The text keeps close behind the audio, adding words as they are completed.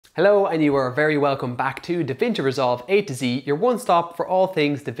Hello, and you are very welcome back to Davinci Resolve A to Z, your one stop for all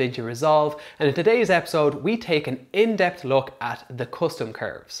things Davinci Resolve. And in today's episode, we take an in-depth look at the custom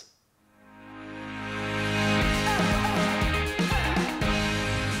curves.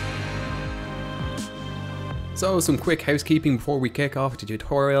 So some quick housekeeping before we kick off the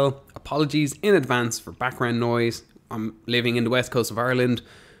tutorial. Apologies in advance for background noise. I'm living in the west coast of Ireland.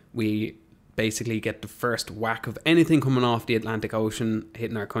 We basically get the first whack of anything coming off the Atlantic Ocean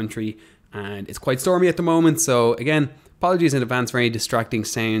hitting our country, and it's quite stormy at the moment. So again, apologies in advance for any distracting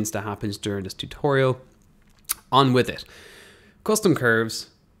sounds that happens during this tutorial. On with it. Custom curves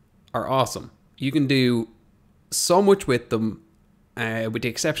are awesome. You can do so much with them, with the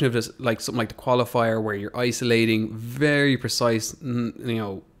exception of just like something like the qualifier, where you're isolating very precise,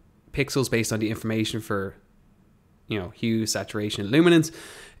 pixels based on the information for, hue, saturation, and luminance.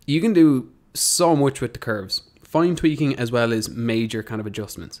 You can do so much with the curves, fine tweaking as well as major kind of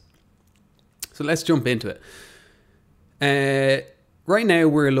adjustments. So let's jump into it. Right now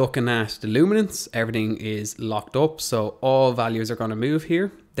we're looking at the luminance. Everything is locked up, so all values are going to move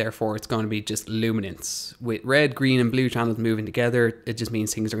here. Therefore it's going to be just luminance. With red, green and blue channels moving together, it just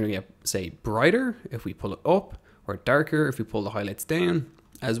means things are going to get, say, brighter if we pull it up, or darker if we pull the highlights down,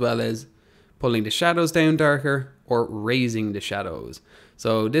 as well as pulling the shadows down darker or raising the shadows.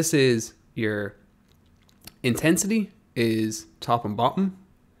 So this is your intensity is top and bottom,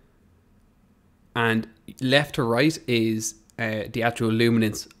 and left to right is the actual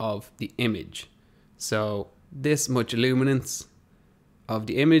luminance of the image. So this much luminance of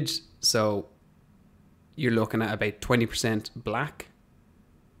the image, so you're looking at about 20% black,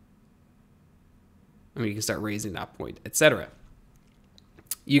 and you can start raising that point, etc.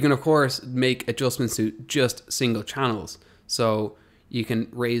 You can of course make adjustments to just single channels. So you can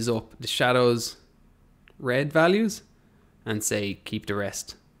raise up the shadows red values and say keep the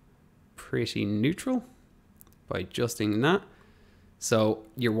rest pretty neutral by adjusting that. So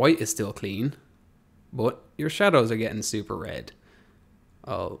your white is still clean, but your shadows are getting super red.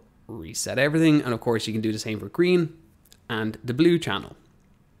 I'll reset everything, and of course you can do the same for green and the blue channel.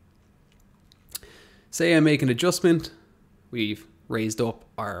 Say I make an adjustment. We've raised up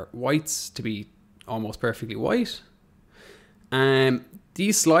our whites to be almost perfectly white.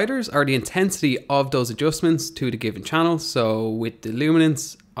 These sliders are the intensity of those adjustments to the given channel. So with the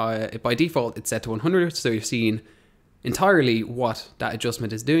luminance, by default it's set to 100, so you're seeing entirely what that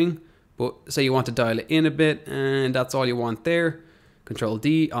adjustment is doing. But say you want to dial it in a bit, and that's all you want there. Control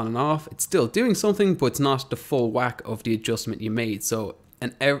D, on and off. It's still doing something, but it's not the full whack of the adjustment you made. So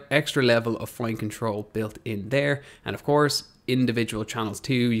an extra level of fine control built in there. And of course, individual channels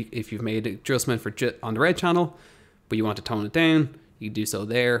too. If you've made an adjustment for on the red channel, but you want to tone it down, you can do so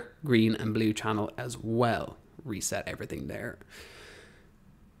there. Green and blue channel as well. Reset everything there.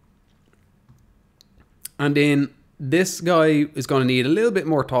 And then this guy is going to need a little bit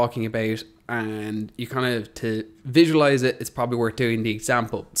more talking about, and you kind of, to visualize it, it's probably worth doing the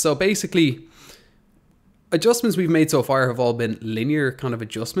example. So basically, adjustments we've made so far have all been linear kind of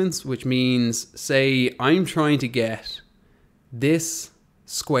adjustments, which means, say I'm trying to get this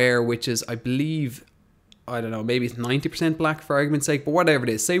square, which is, I believe, I don't know, maybe it's 90% black for argument's sake, but whatever it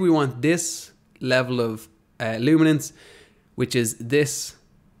is, say we want this level of luminance, which is this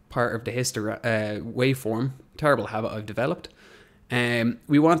part of the waveform, terrible habit I've developed.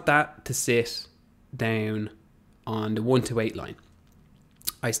 We want that to sit down on the 1 to 8 line.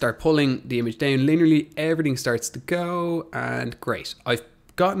 I start pulling the image down linearly, everything starts to go, and great. I've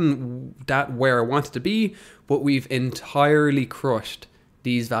gotten that where I want it to be, but we've entirely crushed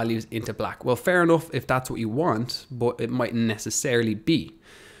these values into black. Well, fair enough if that's what you want, but it mightn't necessarily be.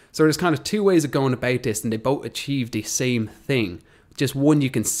 So there's kind of two ways of going about this, and they both achieve the same thing. Just one, you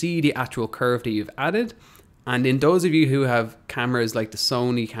can see the actual curve that you've added. And in those of you who have cameras like the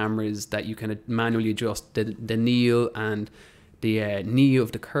Sony cameras that you can manually adjust the anneal and the knee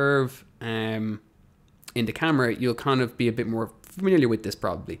of the curve in the camera, you'll kind of be a bit more familiar with this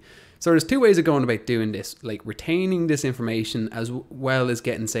probably. So there's two ways of going about doing this, like retaining this information as well as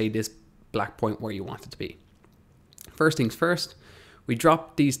getting, say, this black point where you want it to be. First things first, we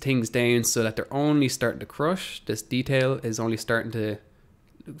drop these things down so that they're only starting to crush. This detail is only starting to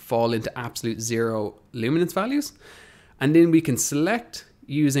fall into absolute zero luminance values. And then we can select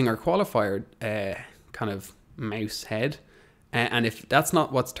using our qualifier kind of mouse head. And if that's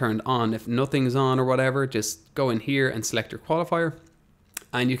not what's turned on, if nothing's on or whatever, just go in here and select your qualifier.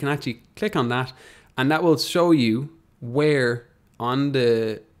 And you can actually click on that, and that will show you where on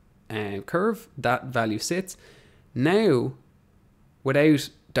the curve that value sits. Now, without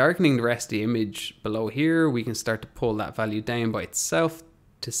darkening the rest of the image below here, we can start to pull that value down by itself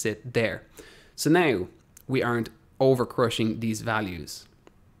to sit there. So now we aren't over crushing these values.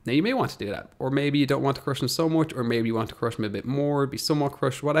 Now you may want to do that, or maybe you don't want to crush them so much, or maybe you want to crush them a bit more, be somewhat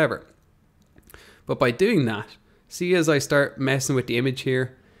crushed, whatever. But by doing that, see, as I start messing with the image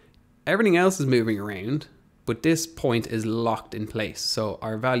here, everything else is moving around, but this point is locked in place. So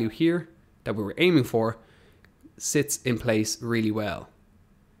our value here that we were aiming for sits in place really well.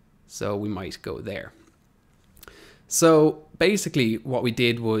 So we might go there. So basically what we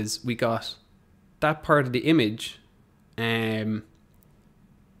did was we got that part of the image,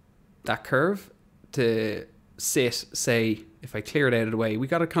 that curve, to sit, say, if I clear it out of the way, we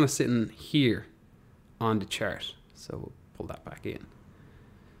got it kind of sitting here on the chart. So we'll pull that back in.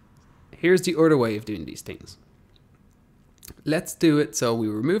 Here's the other way of doing these things. Let's do it so we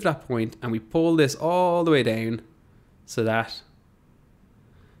remove that point and we pull this all the way down so that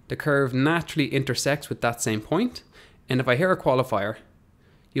the curve naturally intersects with that same point. And if I hear a qualifier,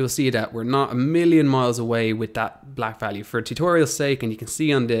 you'll see that we're not a million miles away with that black value. For tutorial's sake, and you can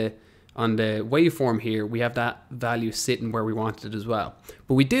see on the waveform here, we have that value sitting where we wanted it as well.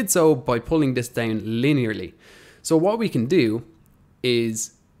 But we did so by pulling this down linearly. So what we can do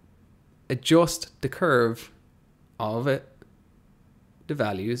is adjust the curve of it, the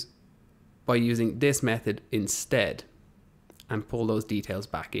values, by using this method instead, and pull those details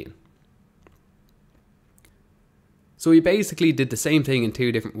back in. So we basically did the same thing in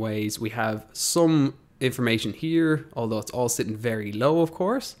two different ways. We have some information here, although it's all sitting very low, of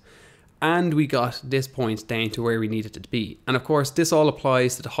course. And we got this point down to where we needed it to be. And of course, this all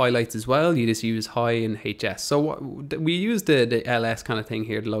applies to the highlights as well. You just use high and HS. So we use the LS kind of thing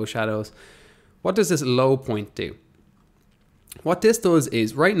here, the low shadows. What does this low point do? What this does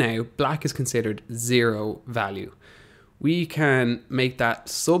is, right now, black is considered 0 value. We can make that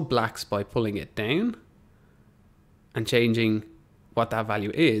sub-blacks by pulling it down and changing what that value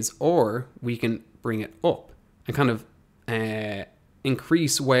is, or we can bring it up and kind of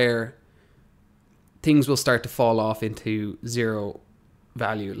increase where things will start to fall off into 0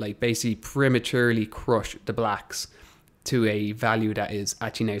 value, like basically prematurely crush the blacks to a value that is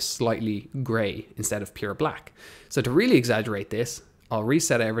actually now slightly gray instead of pure black. So to really exaggerate this, I'll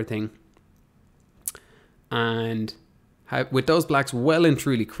reset everything, and with those blacks well and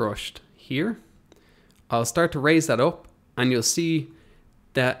truly crushed here, I'll start to raise that up, and you'll see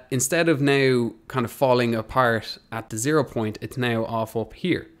that instead of now kind of falling apart at the 0 point, it's now off up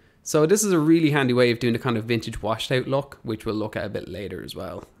here. So this is a really handy way of doing the kind of vintage washed out look, which we'll look at a bit later as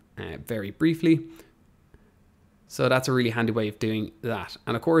well, very briefly. So that's a really handy way of doing that.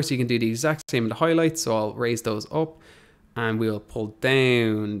 And of course you can do the exact same in the highlights. So I'll raise those up and we'll pull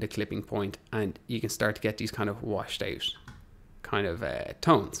down the clipping point, and you can start to get these kind of washed out kind of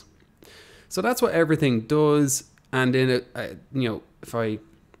tones. So that's what everything does. And in you know, if I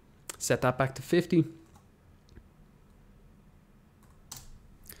set that back to 50,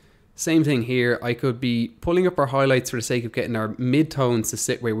 same thing here. I could be pulling up our highlights for the sake of getting our mid-tones to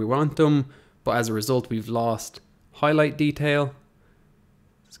sit where we want them, but as a result we've lost highlight detail.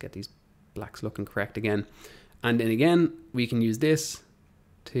 Let's get these blacks looking correct again. And then again, we can use this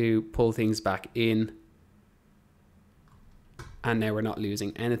to pull things back in. And now we're not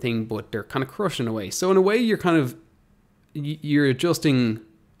losing anything, but they're kind of crushing away. So in a way, you're adjusting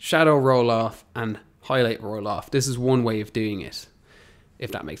shadow roll off and highlight roll off. This is one way of doing it.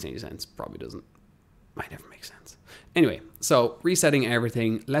 If that makes any sense, probably doesn't. Might never make sense. Anyway, so resetting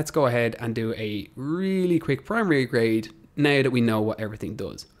everything, let's go ahead and do a really quick primary grade now that we know what everything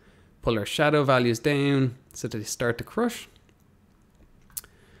does. Pull our shadow values down so that they start to crush.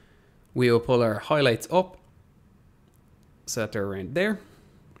 We'll pull our highlights up so that they're around there.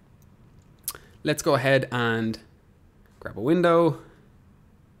 Let's go ahead and grab a window,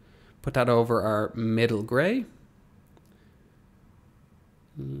 put that over our middle gray.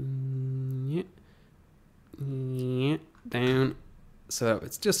 Down, so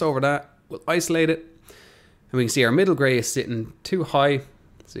it's just over that. We'll isolate it, and we can see our middle gray is sitting too high,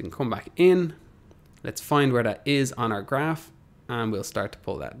 so we can come back in. Let's find where that is on our graph, and we'll start to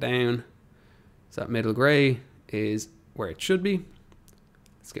pull that down. So that middle gray is where it should be.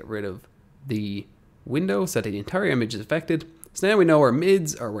 Let's get rid of the window so that the entire image is affected. So now we know our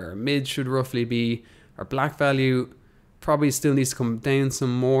mids are where our mids should roughly be. Our black value probably still needs to come down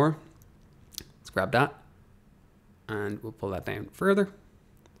some more. Let's grab that, and we'll pull that down further,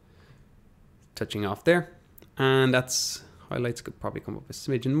 touching off there. And that's, highlights could probably come up a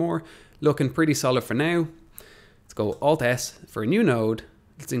smidgen more. Looking pretty solid for now. Let's go Alt S for a new node.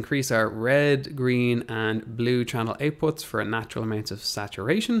 Let's increase our red, green, and blue channel outputs for a natural amount of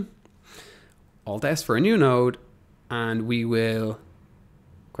saturation. Alt S for a new node, and we will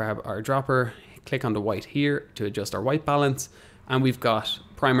grab our dropper, click on the white here to adjust our white balance, and we've got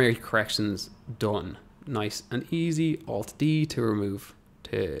primary corrections done. Nice and easy. Alt D to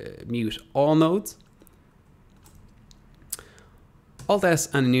mute all nodes. Alt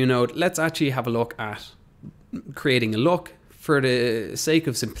S and a new node. Let's actually have a look at creating a look. For the sake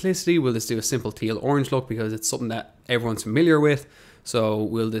of simplicity, we'll just do a simple teal orange look because it's something that everyone's familiar with. So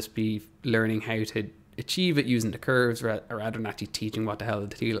we'll just be learning how to achieve it using the curves rather than actually teaching what the hell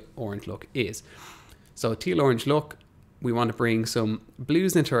the teal orange look is. So teal orange look, we want to bring some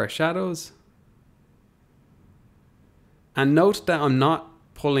blues into our shadows. And note that I'm not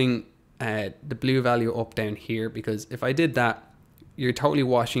pulling the blue value up down here, because if I did that, you're totally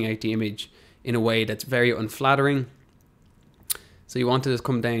washing out the image in a way that's very unflattering. So you want to just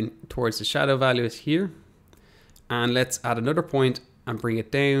come down towards the shadow values here. And let's add another point and bring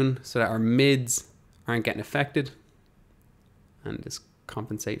it down so that our mids aren't getting affected. And just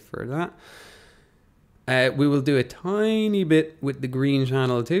compensate for that. We will do a tiny bit with the green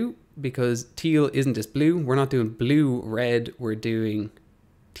channel too, because teal isn't just blue. We're not doing blue, red, we're doing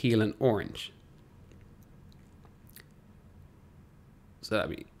teal and orange. So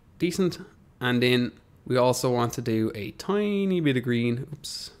that'd be decent. And then we also want to do a tiny bit of green.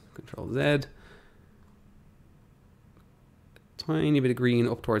 Oops, Control Z. Tiny bit of green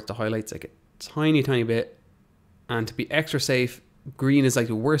up towards the highlights, like a tiny bit. And to be extra safe, green is like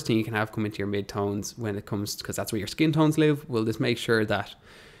the worst thing you can have come into your mid-tones when it comes, because that's where your skin tones live. We'll just make sure that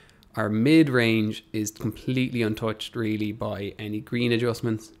our mid-range is completely untouched really by any green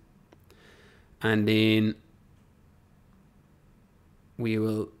adjustments. And then we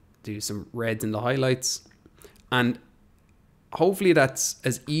will do some reds in the highlights, and hopefully that's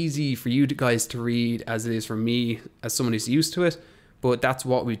as easy for you guys to read as it is for me as someone who's used to it. But that's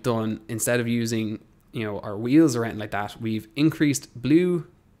what we've done. Instead of using, you know, our wheels or anything like that, we've increased blue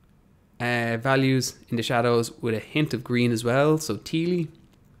values in the shadows with a hint of green as well, so tealy.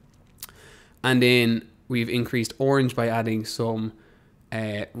 And then we've increased orange by adding some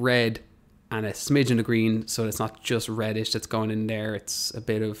red and a smidgen of green, so it's not just reddish that's going in there, it's a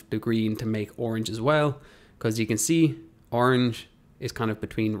bit of the green to make orange as well, because you can see orange is kind of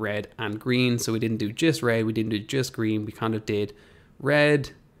between red and green. So we didn't do just red, we didn't do just green, we kind of did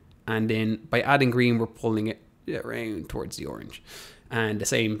red, and then by adding green we're pulling it around towards the orange. And the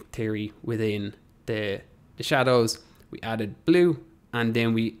same theory within the shadows, we added blue and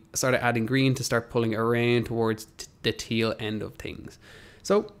then we started adding green to start pulling it around towards the teal end of things.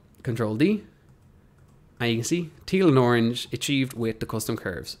 So Control D, and you can see teal and orange achieved with the custom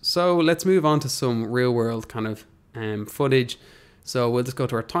curves. So let's move on to some real world kind of footage. So we'll just go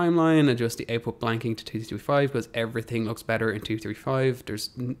to our timeline, adjust the output blanking to 235 because everything looks better in 235. There's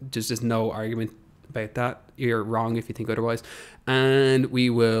just no argument about that. You're wrong if you think otherwise. And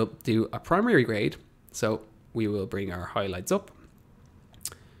we will do a primary grade. So we will bring our highlights up,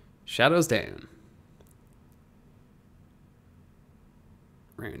 shadows down,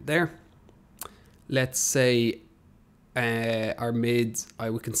 around there. Let's say our mids, I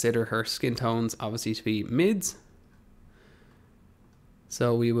would consider her skin tones obviously to be mids.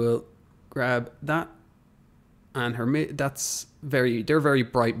 So we will grab that, and her mid, they're very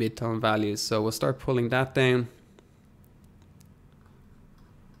bright mid-tone values. So we'll start pulling that down.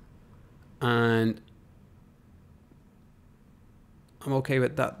 And I'm okay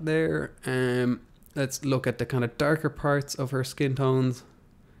with that there. Let's look at the kind of darker parts of her skin tones,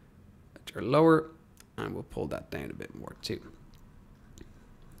 which are lower, and we'll pull that down a bit more too.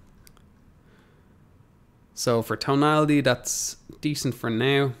 So for tonality, that's decent for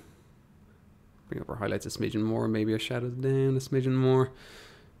now. Bring up our highlights a smidgen more, maybe our shadows down a smidgen more.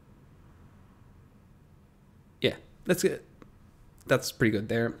 Yeah, that's pretty good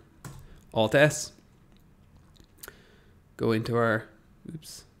there. Alt S. Go into our,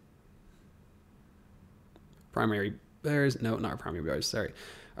 primary bears. No, not our primary bears, sorry.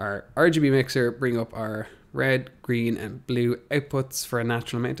 Our RGB mixer, bring up our red, green, and blue outputs for a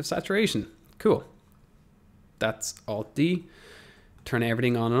natural amount of saturation. Cool. That's Alt D. Turn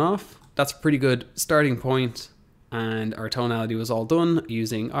everything on and off. That's a pretty good starting point, and our tonality was all done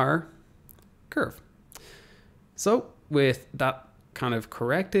using our curve. So with that kind of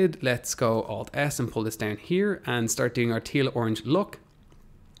corrected, let's go Alt S and pull this down here and start doing our teal orange look.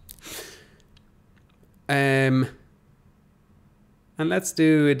 And let's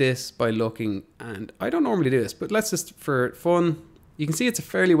do this by looking, and I don't normally do this, but let's just, for fun, you can see it's a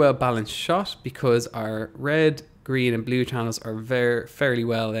fairly well balanced shot because our red, green, and blue channels are fairly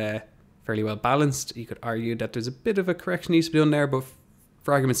well balanced. You could argue that there's a bit of a correction needs to be done there, but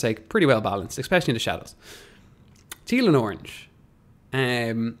for argument's sake, pretty well balanced, especially in the shadows. Teal and orange.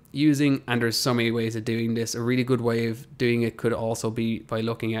 using, and there's so many ways of doing this. A really good way of doing it could also be by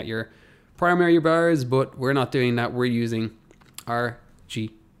looking at your primary bars, but we're not doing that. We're using R,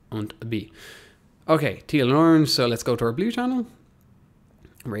 G, und B. Okay, teal and orange. So let's go to our blue channel.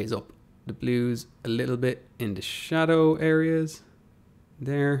 Raise up the blues a little bit in the shadow areas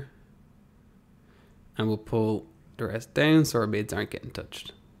there. And we'll pull the rest down so our mids aren't getting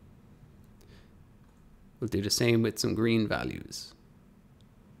touched. We'll do the same with some green values.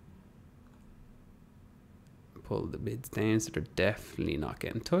 Pull the mids down so they're definitely not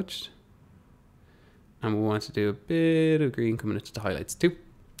getting touched. And we want to do a bit of green coming into the highlights too.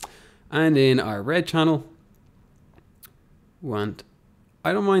 And in our red channel,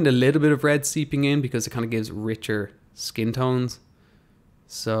 I don't mind a little bit of red seeping in because it kind of gives richer skin tones.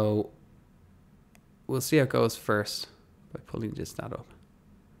 So we'll see how it goes first by pulling just that up.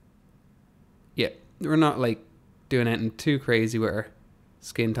 Yeah, we're not like doing anything too crazy with our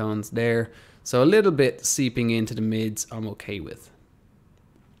skin tones there. So a little bit seeping into the mids I'm okay with.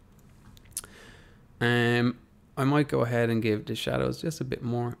 I might go ahead and give the shadows just a bit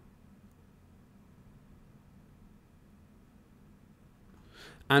more.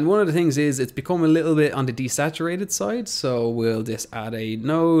 And one of the things is it's become a little bit on the desaturated side. So we'll just add a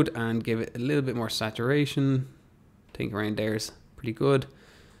node and give it a little bit more saturation. I think around there is pretty good.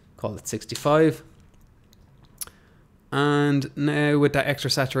 Call it 65. And now with that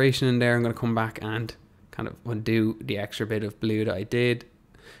extra saturation in there, I'm going to come back and kind of undo the extra bit of blue that I did.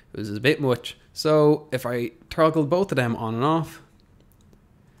 It was a bit much. So if I toggle both of them on and off,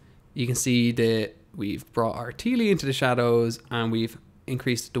 you can see that we've brought our tealy into the shadows and we've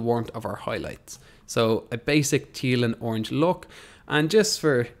increased the warmth of our highlights. So a basic teal and orange look. And just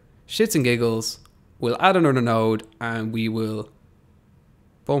for shits and giggles, we'll add another node and we will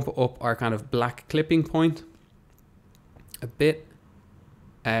bump up our kind of black clipping point a bit.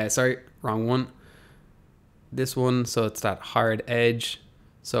 Sorry, wrong one. This one, so it's that hard edge.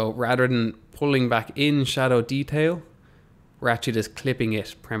 So rather than pulling back in shadow detail, we're actually just clipping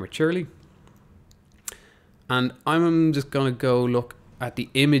it prematurely. And I'm just going to go look at the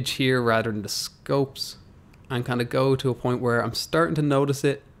image here rather than the scopes and kind of go to a point where I'm starting to notice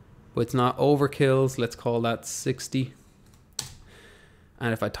it, but it's not overkill. So let's call that 60.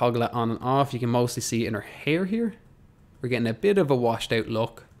 And if I toggle that on and off, you can mostly see in her hair here, we're getting a bit of a washed out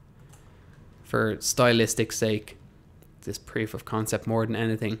look. For stylistic sake, this proof of concept more than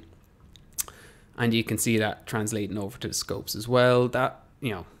anything. And you can see that translating over to the scopes as well. That,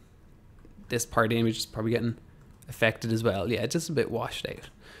 you know, this part of the image is probably getting affected as well. Yeah, just a bit washed out.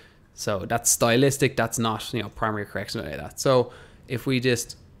 So that's stylistic. That's not, you know, primary correction like that. So if we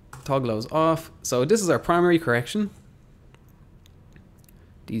just toggle those off. So this is our primary correction.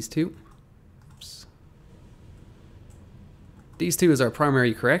 These two. Oops. These two is our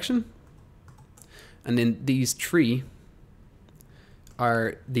primary correction. And then these three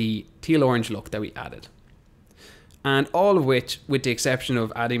are the teal orange look that we added. And all of which, with the exception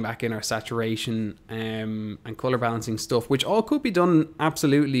of adding back in our saturation and color balancing stuff, which all could be done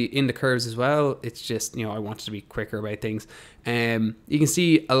absolutely in the curves as well. It's just, you know, I wanted to be quicker about things. You can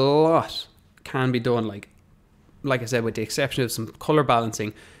see a lot can be done, like I said, with the exception of some color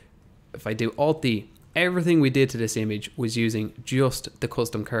balancing. If I do Alt-D, everything we did to this image was using just the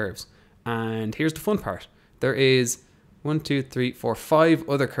custom curves. And here's the fun part. There is 1, 2, 3, 4, 5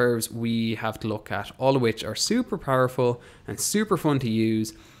 other curves we have to look at, all of which are super powerful and super fun to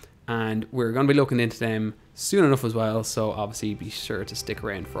use. And we're going to be looking into them soon enough as well. So obviously be sure to stick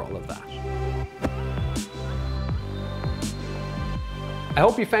around for all of that. I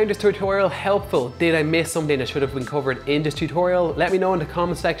hope you found this tutorial helpful. Did I miss something that should have been covered in this tutorial? Let me know in the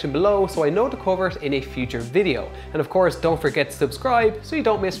comment section below so I know to cover it in a future video. And of course, don't forget to subscribe so you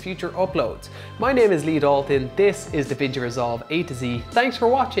don't miss future uploads. My name is Lee Dalton. This is Davinci Resolve A to Z. Thanks for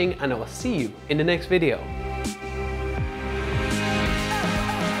watching and I will see you in the next video.